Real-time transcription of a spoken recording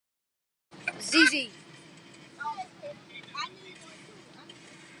ZZ.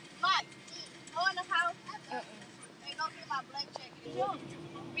 Mike, go in the house and go get my black check.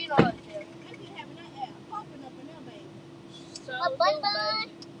 Be like, They be having that ass popping up in there, baby. so Bye-bye.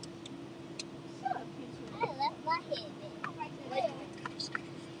 Shut up, Keisha. I left my head there.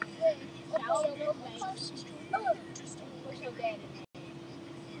 what's your daddy?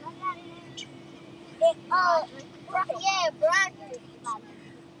 Yeah, Broderick.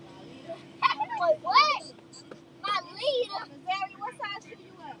 What? My leader. Missouri, what size shoe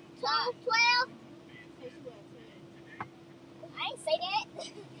you wear? 12. Say she wear 10. I ain't say that.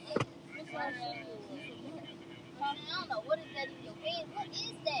 What size shoe you I don't know. What is that in your head? What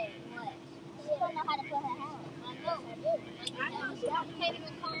is that? What? She don't know how to put her hair on. I know. I know. She can't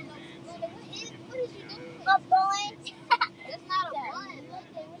even calm up. What is she doing? A bun. It's not a bun.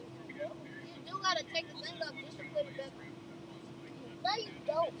 You do gotta take the thing up just to put it back. No, you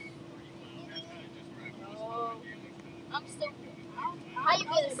don't. Oh, I'm stupid. How you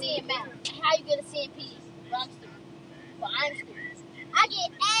gonna see it math? How you gonna see it P? But I'm stupid. But I'm stupid. I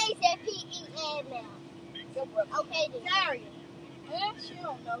get A's at PE and now. Okay, then. Daria. She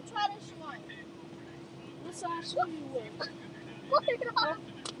don't know. Try this shoe on. What size shoe you wear? What is this?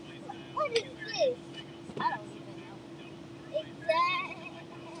 I don't even know. Exactly.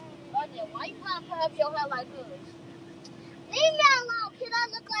 Anya, why you trying to put up your hair like this? Leave me alone. Can I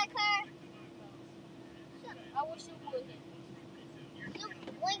look like her? Shut up. I wish you would. You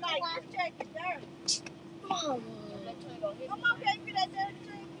wink Like, one. this jacket dirty. Mama. That you ain't gonna hit Come me. on, baby, get that dirty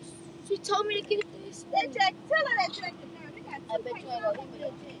jacket. She told me to get this. That jacket, tell her that jacket dirty. They got I bet you toothpaste ain't all gonna over hit me.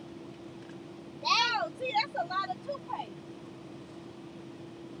 that jacket. Damn, see, that's a lot of toothpaste.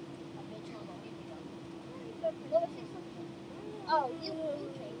 I bet you ain't gonna hit me though. Oh, you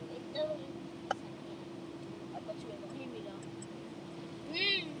can't. It doesn't. I bet you ain't gonna hit me though.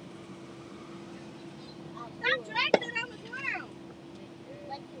 Stop dragging it on the ground.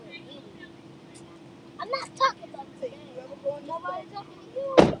 Like you an idiot. I'm not talking about See, today. you ever go in the Nobody store? talking to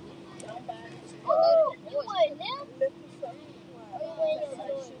you. Don't buy it. Oh, you wearing them? Lift this up. Or you wearing your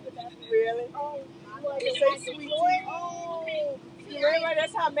Really? Oh, you You wearing say your sweet tea. Jordan? Oh. You remember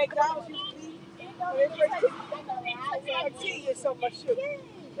that's how McDonald's used to be? When they first took tortilla so much sugar.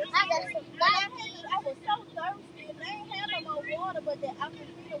 I got some I was so thirsty and I ain't had no more water but that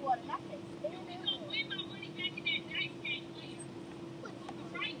Aquafina water. And I can't stand it.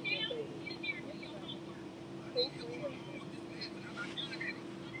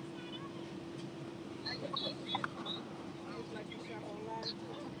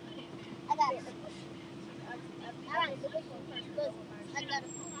 I got it. I got it. Look, I got it.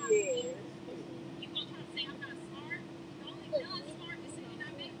 Yeah.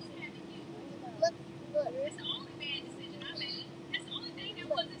 Look, look.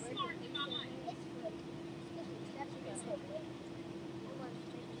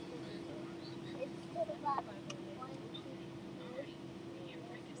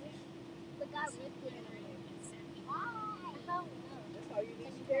 That's all you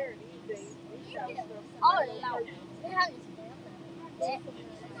need to carry these days. These kind of stuff. Oh, Lord. Yeah.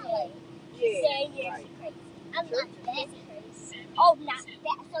 Right. I'm not that crazy. Oh, not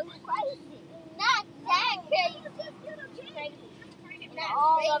that. So you crazy. Not that crazy. Not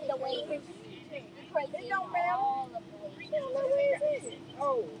all of the way. Crazy. It don't matter. All of the way. You don't know where it is.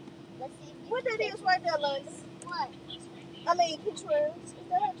 Oh. Let's see if you What that is right there, London? What? I mean, Contrell. Is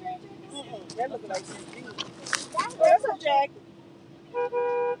that her jacket? That looks like she's jeans. That's There's her jacket.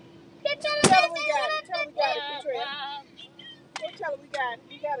 Tell Tell her we got it. Tell her we got it, Contrell. Tell her we got it.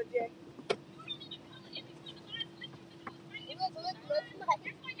 We got a jacket. Look.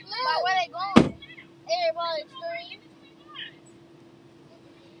 But where they going? Everybody scream.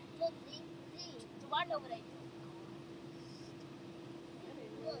 Look, see. I know where they going.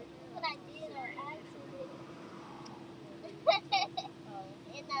 Look, what I did on accident.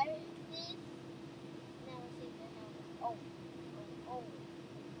 And I heard this. Now I see that. Oh.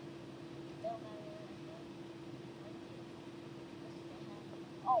 Don't matter.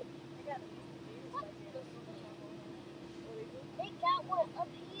 Oh. They got one up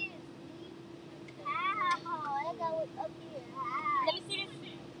here. How? They got one up here. How? Let me see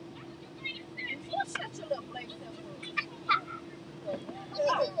this. What's such a little place there?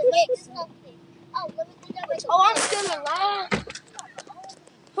 Let me do this something. Oh, let me do that. Oh, I'm still alive.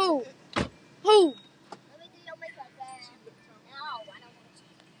 Who? Let me do your makeup, guys. No, I don't want to.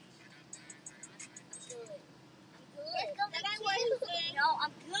 Good. Let's go get you. No,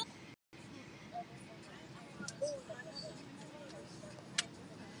 I'm good.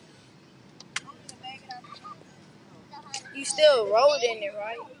 You still rolling it,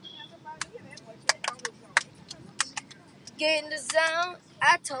 right? get in the zone.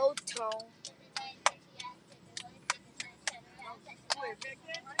 I told Tone.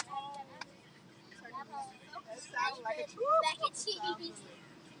 Mac and cheese.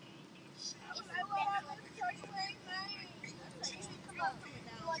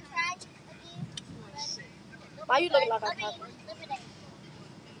 Why you look like a cocker?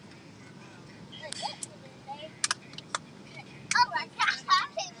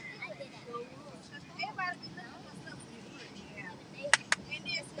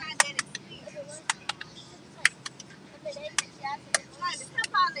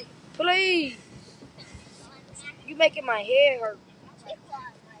 Please. You making my head hurt.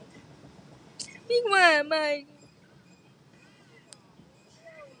 Be quiet, Mike.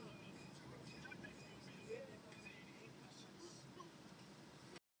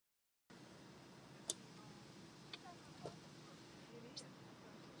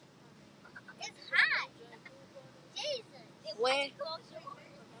 It's hot. Jesus. When?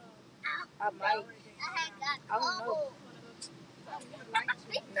 I might. I don't know.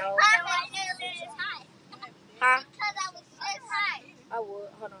 No. Huh? I would.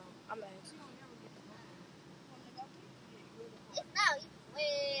 Hold on. I'm asking. It's now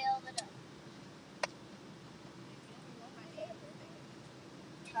way over there.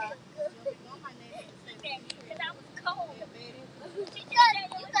 Because I was cold. Because you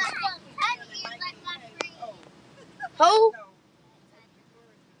got some tiny ears like my friend. Who?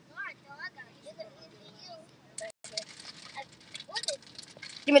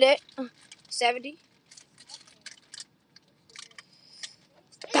 Give me that. 70.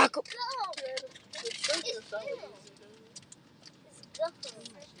 Taco.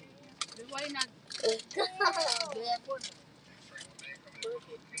 Why not?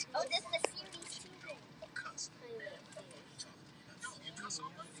 Oh, this is the series too.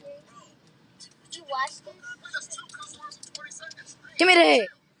 You watched this? Give me that.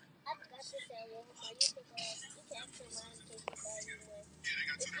 I forgot to say, well, you can actually mine in case you buy one.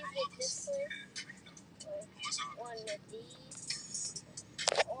 If you get this one, or one of these,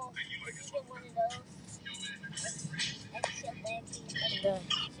 or if you get one of those, extra baggies. Done.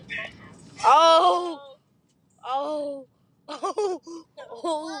 Oh. Oh. Oh.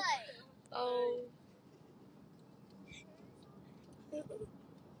 Oh. What? Oh.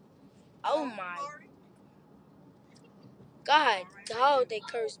 Oh my. God, dog, they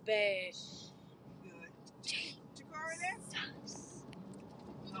curse bad.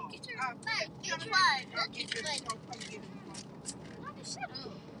 Get quiet. Don't get quiet. Shut up.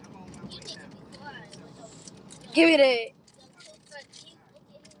 You need to be quiet. Give me that.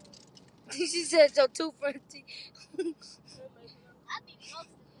 She said so too fronty.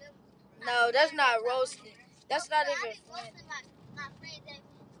 No, that's not roasting. That's not even funny.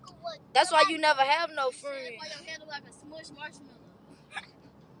 That's why you never have no friends. Why your head look like a smushed marshmallow?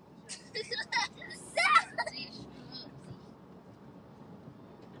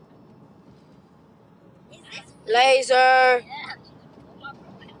 Laser.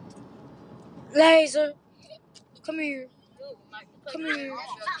 Laser. Come here. Come here.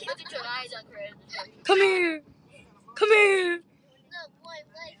 Come here. Come here.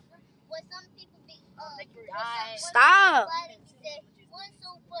 Stop.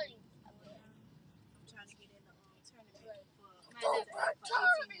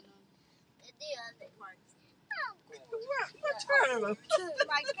 What tournament?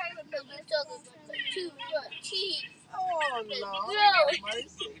 Oh, Lord.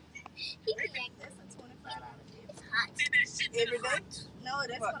 Mercy. Every day? No,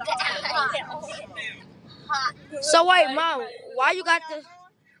 that's what Hot. So wait, Mom, why you got the...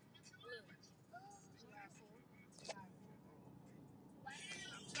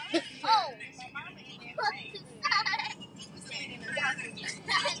 Oh.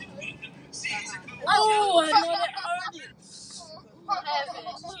 Oh, I know that earlier. What happened?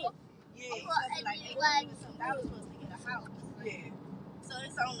 Yeah. That was supposed to get a house. Yeah. So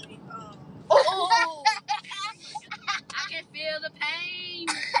it's only Oh. I can feel the pain.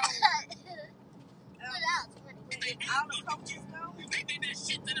 all the coaches go.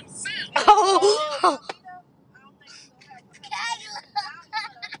 Oh. Oh!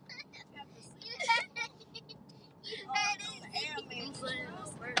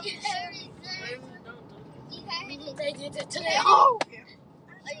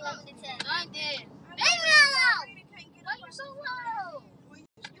 I did. Why you so low?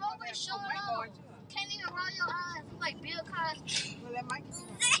 You always showing off. Can't even roll your eyes. You like Bill Cosby. Well, that might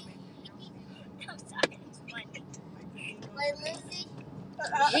I'm sorry, it's funny. Wait, Lucy.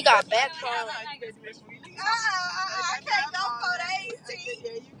 He got back problems. I can't go for the 18.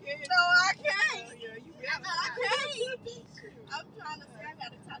 Yeah, you can. No, I can't. Yeah, you can. I can't.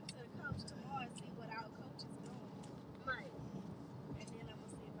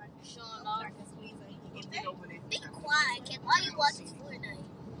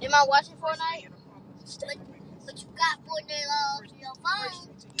 Am I watching Fortnite? But you got Fortnite on your phone.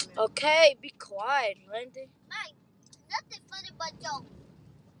 Okay, be quiet, London. Mike, nothing funny but jokes.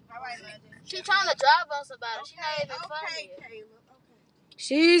 All right, London. She trying to drive us about it. She's not even Okay, funny. Caleb. Okay.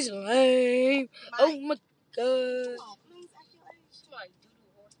 She's lame. Mike. Oh my god. Come on, please act your age. She's like doo-doo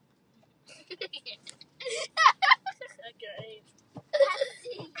horse.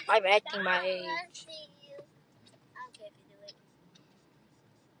 I'm acting my age. I see you. I don't care if you do it.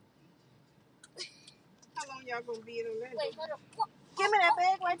 How long y'all gonna be in Orlando? Wait, hold on. Give me that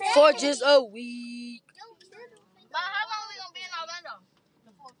bag right there. For just a week. But how long we gonna be in Orlando?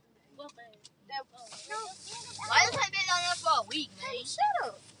 Why does I be down there for a week, man? Shut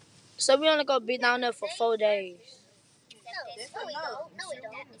up. So we only gonna be down there for 4 days. No, we don't. No, we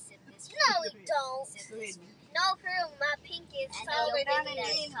don't. No, we don't. No, for real, my pink is All the way down probably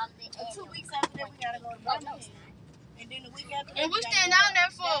and then 2 weeks after that we gotta go to Birmingham. And then the week after that And we gotta staying go down to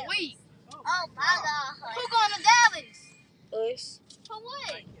there for a Dallas. week. Oh my god. Who going to Dallas? Us. For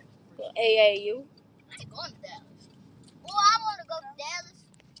what? For AAU. I ain't going to Dallas. Well, I want to go to Dallas.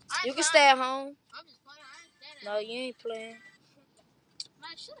 You can stay at home. I'm just playing. I ain't staying No, you ain't playing.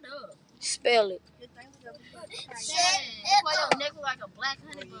 Man, shut up. Spell it. Good thing we got Why your neck look like a black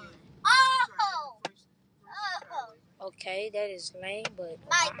honey bun? Oh! Oh! Okay, that is lame, but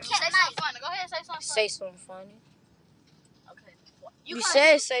Mike, say something funny. Go ahead and say something funny. Say something funny. Okay. You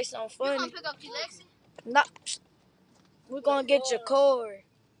said say something You funny. gonna pick up Lexi? No. We're gonna get your cord.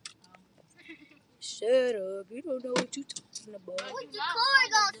 Shut up. You don't know what you talking about. What's your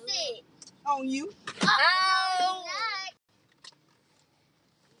cord gonna sit? on you. Oh!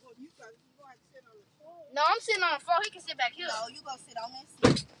 Well, you gonna have to sit on the floor. No, I'm sitting on the floor. He can sit back here. No, you gonna sit on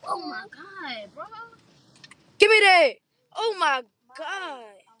that seat. Oh my god, bro. Give me that. Oh my god.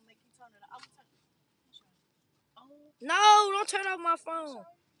 I'll make you turn it off. No, don't turn off my phone.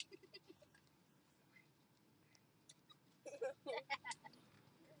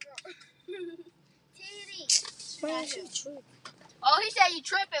 Titty. Man, she tripping. Oh, he said you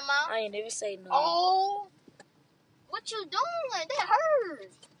tripping, Mom. I ain't even say no. Oh. What you doing? That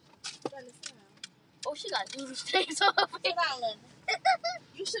hurt. Oh, she got doodle stains on her face. Sit down, Linda.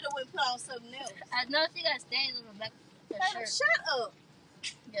 You should have went put on something else. I know she got stains on her back of her Baby, shirt. shut up.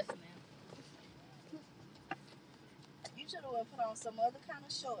 Yes, ma'am. You should have went put on some other kind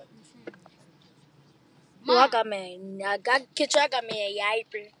of short. Well, I got me. I got me a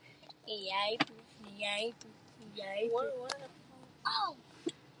yiper. A yiper. What? Oh.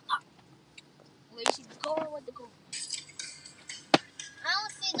 Where you see the cord? What the cord? I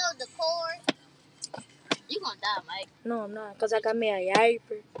don't see no decor. You gonna die, Mike. No, I'm not, because I got me a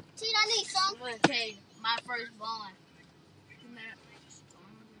yiper. See, I need some. I'm gonna tell my firstborn.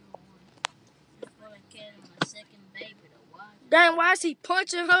 My second baby. Dang, why is he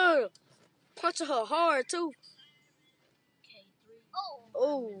punching her? Punching her hard, too. Oh.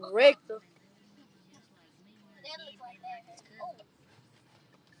 Oh, wrecked her. That looks like that. Oh.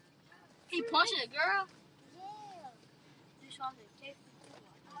 He punching a girl? Yeah.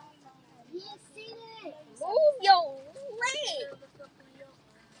 You see that? Move your leg.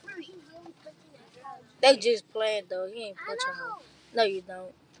 They just playing, though. He ain't punching her. No, you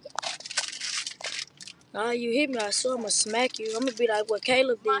don't. Nah, you hit me, I swear I'm gonna smack you. I'm gonna be like what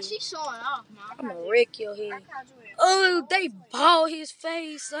Caleb Ma, did. she's showing off, Ma. I'm gonna wreck your head. Oh, they balled his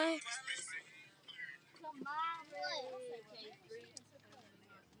face, son.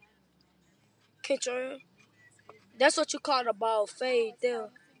 Kitcher. That's what you call the ball fade there. No,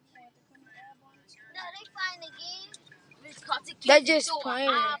 they find again. They just playing.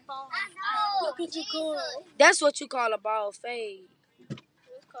 I know. Look at you, Jesus. That's what you call a ball fade.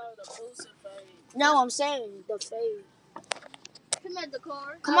 No, I'm saying the fade. Come at the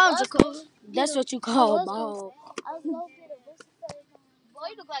car. Come on, Jacob. That's what you call a ball. I was going to get a booster fade. Boy,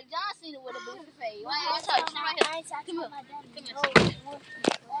 you look like John Cena with a booster fade. Why you touch? Come here.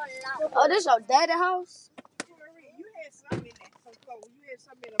 Oh, this your daddy house? You had something in there. Some clothes. You had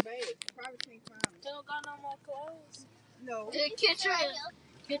something in a bag. Probably can't find it. They don't got no more clothes. No. Get Trill.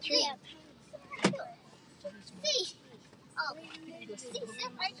 See. Oh, see, sit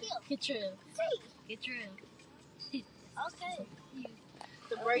right here. Get Trill. See. Get Trill. Okay.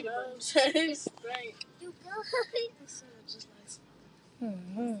 The Brady Bunch. Great. You good?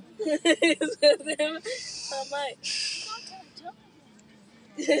 Mm-hmm.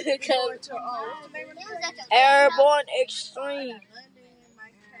 Going to, Airborne Extreme.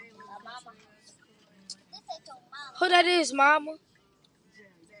 Who that is, Mama?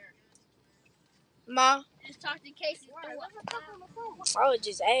 Ma? Just talk to Casey. I was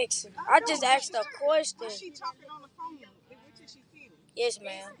just asking. I just asked a question. She talking on the phone. Which is she feeling? Yes,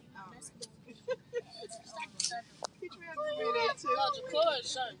 ma'am. He tried to do that too.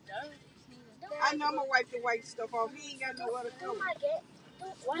 I know I'm gonna wipe the white stuff off. He ain't got no other color.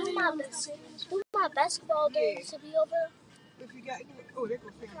 Do my basketball games to be over? If you got, oh, they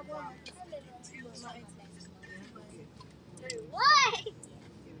gonna figure it out. What?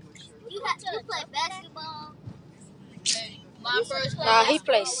 You play basketball? My first Nah, he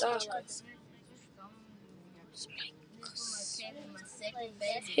plays soccer.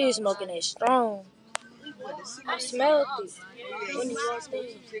 He was smoking it strong. I smelled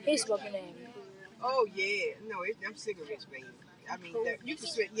it. He's smoking it. Oh yeah, no, it's them cigarettes, baby. I mean, you can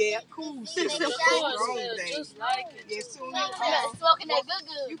sweat. Yeah, cool cigarettes. Strong thing. Yeah, soon as Smoking that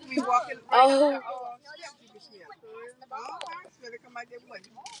good. you can be walking. Oh. You can smell. Oh, I smell it come out that way.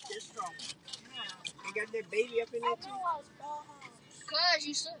 That's strong. They got that baby up in there too. Cause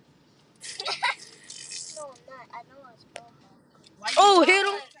you suck. No, I'm not. I know I was ball hog. Oh, hit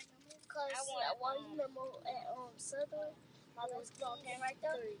him. Because while you remember at Southern, my basketball game right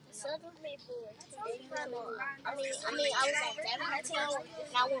there, the Southern people, I was at 17 and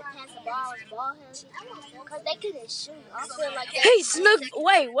I went past the ball and ball heavy because they couldn't shoot. I feel like He snuck.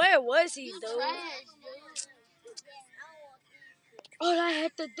 Wait, where was he, though? Trash, dude. All I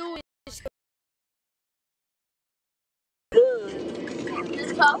had to do